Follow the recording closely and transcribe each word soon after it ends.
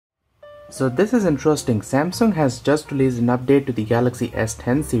So this is interesting. Samsung has just released an update to the Galaxy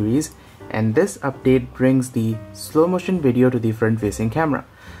S10 series, and this update brings the slow motion video to the front facing camera.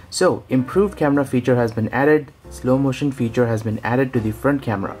 So improved camera feature has been added, slow motion feature has been added to the front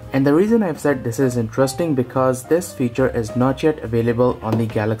camera. And the reason I've said this is interesting because this feature is not yet available on the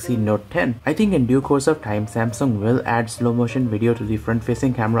Galaxy Note 10. I think in due course of time Samsung will add slow motion video to the front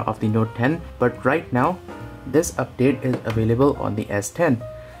facing camera of the Note 10, but right now this update is available on the S10.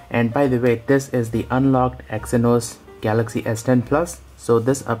 And by the way, this is the unlocked Exynos Galaxy S10 Plus, so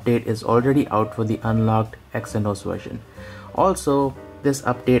this update is already out for the unlocked Exynos version. Also, this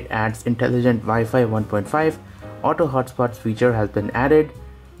update adds intelligent Wi-Fi 1.5, Auto Hotspots feature has been added,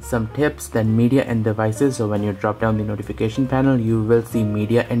 some tips, then media and devices. So when you drop down the notification panel, you will see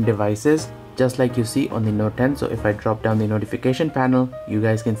media and devices just like you see on the Note 10. So if I drop down the notification panel, you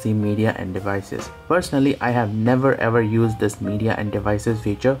guys can see media and devices. Personally, I have never ever used this media and devices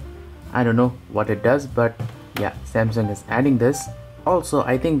feature. I don't know what it does, but yeah, Samsung is adding this. Also,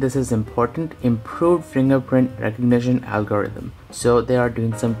 I think this is important, improved fingerprint recognition algorithm. So they are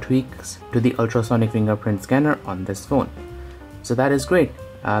doing some tweaks to the ultrasonic fingerprint scanner on this phone. So that is great.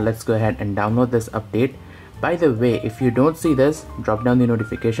 Let's go ahead and download this update. By the way, if you don't see this, drop down the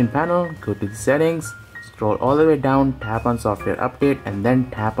notification panel, go to the settings, scroll all the way down, tap on software update, and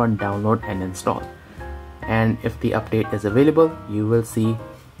then tap on download and install. And if the update is available, you will see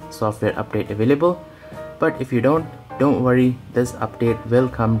software update available. But if you don't worry, this update will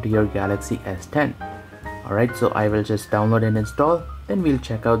come to your Galaxy S10. Alright, so I will just download and install, then we'll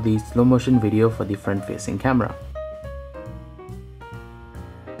check out the slow motion video for the front facing camera.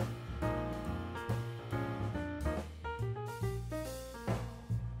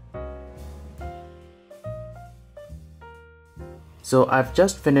 So I've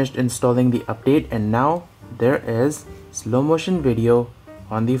just finished installing the update, and now there is slow motion video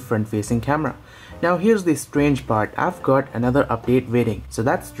on the front facing camera. Now here's the strange part, I've got another update waiting. So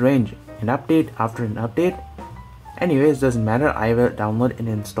that's strange, an update after an update. Anyways, doesn't matter, I will download and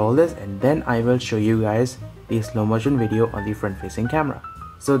install this, and then I will show you guys the slow motion video on the front facing camera.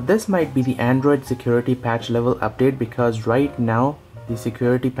 So this might be the Android security patch level update, because right now the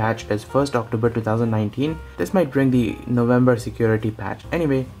security patch is 1st October 2019. This might bring the November security patch.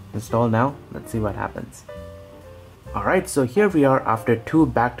 Anyway, install now, let's see what happens. Alright, so here we are after two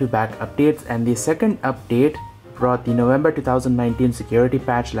back-to-back updates, and the second update brought the November 2019 security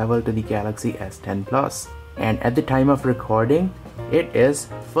patch level to the Galaxy S10 Plus. And at the time of recording, it is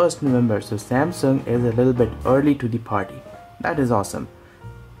 1st November, so Samsung is a little bit early to the party. That is awesome.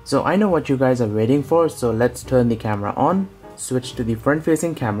 So I know what you guys are waiting for, so let's turn the camera on, switch to the front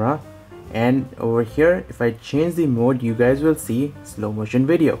facing camera, and over here if I change the mode, you guys will see slow motion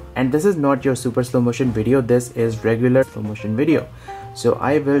video. And this is not your super slow motion video, this is regular slow motion video. So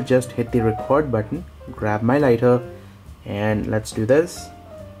I will just hit the record button, grab my lighter, and let's do this.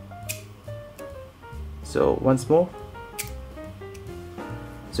 So once more.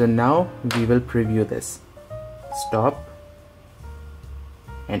 So now we will preview this. Stop.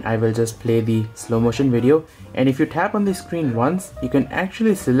 And I will just play the slow motion video, and if you tap on the screen once, you can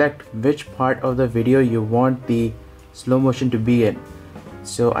actually select which part of the video you want the slow motion to be in.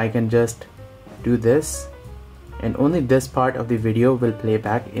 So I can just do this, and only this part of the video will play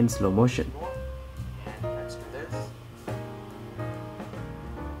back in slow motion. And let's do this.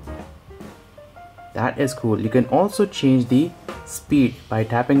 That is cool. You can also change the speed by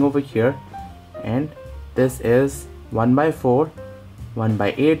tapping over here, and this is 1/4,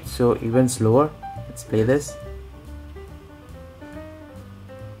 1/8, so even slower. Let's play this.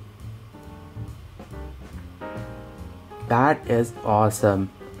 That is awesome.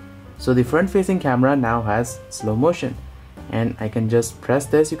 So the front facing camera now has slow motion, and I can just press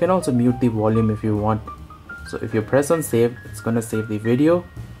this. You can also mute the volume if you want. So if you press on save, it's gonna save the video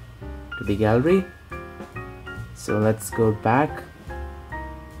to the gallery. So let's go back,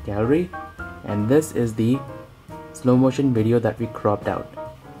 gallery, and this is the slow motion video that we cropped out.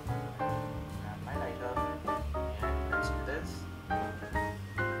 Let's do this.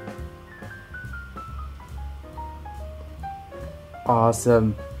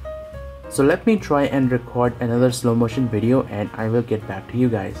 Awesome. So let me try and record another slow motion video, and I will get back to you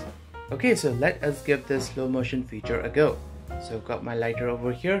guys. Okay, so let us give this slow motion feature a go. So I've got my lighter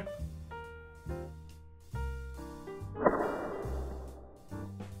over here.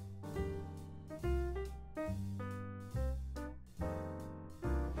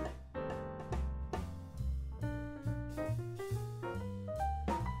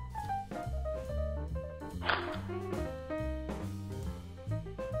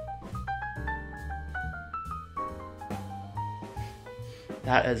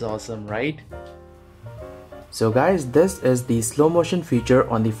 That is awesome, right? So guys, this is the slow motion feature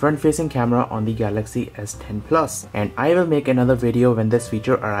on the front facing camera on the Galaxy S10 Plus, and I will make another video when this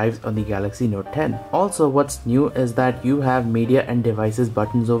feature arrives on the Galaxy Note 10. Also, what's new is that you have media and devices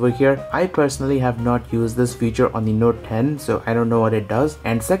buttons over here. I personally have not used this feature on the Note 10, so I don't know what it does.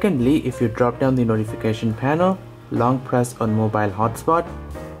 And secondly, if you drop down the notification panel, long press on mobile hotspot,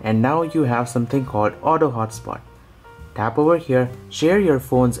 and now you have something called Auto Hotspot. Tap over here, share your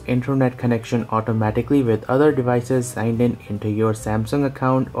phone's internet connection automatically with other devices signed in into your Samsung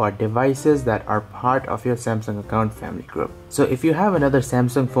account or devices that are part of your Samsung account family group. So if you have another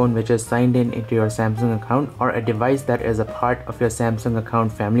Samsung phone which is signed in into your Samsung account or a device that is a part of your Samsung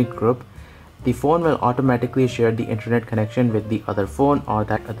account family group, the phone will automatically share the internet connection with the other phone or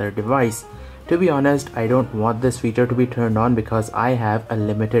that other device. To be honest, I don't want this feature to be turned on because I have a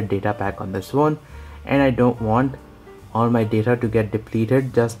limited data pack on this phone and I don't want all my data to get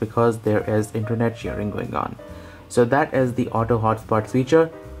depleted just because there is internet sharing going on. So that is the auto hotspot feature.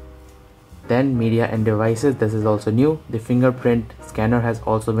 Then media and devices, this is also new. The fingerprint scanner has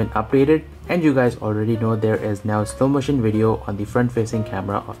also been updated, and you guys already know there is now slow motion video on the front facing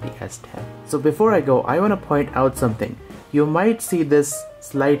camera of the S10. So before I go, I want to point out something. You might see this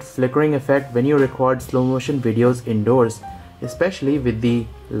slight flickering effect when you record slow motion videos indoors, especially with the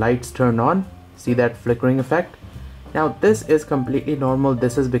lights turned on. See that flickering effect? Now this is completely normal.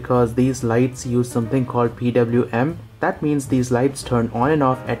 This is because these lights use something called PWM. That means these lights turn on and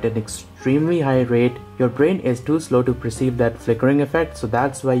off at an extremely high rate. Your brain is too slow to perceive that flickering effect, so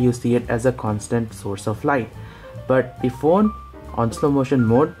that's why you see it as a constant source of light. But the phone on slow motion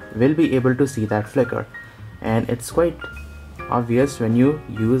mode will be able to see that flicker, and it's quite obvious when you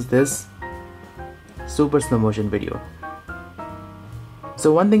use this super slow motion video.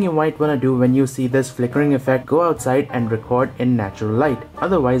 So one thing you might want to do when you see this flickering effect, go outside and record in natural light.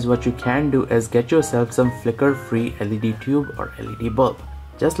 Otherwise, what you can do is get yourself some flicker-free LED tube or LED bulb,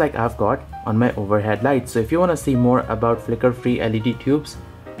 just like I've got on my overhead lights. So if you want to see more about flicker-free LED tubes,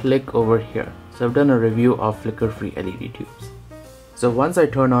 click over here. So I've done a review of flicker-free LED tubes. So once I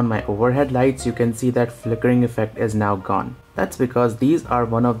turn on my overhead lights, you can see that flickering effect is now gone. That's because these are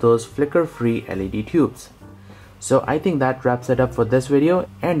one of those flicker-free LED tubes. So I think that wraps it up for this video,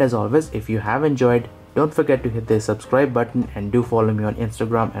 and as always, if you have enjoyed, don't forget to hit the subscribe button and do follow me on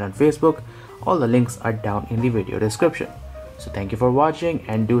Instagram and on Facebook. All the links are down in the video description. So thank you for watching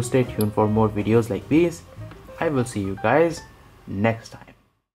and do stay tuned for more videos like these. I will see you guys next time.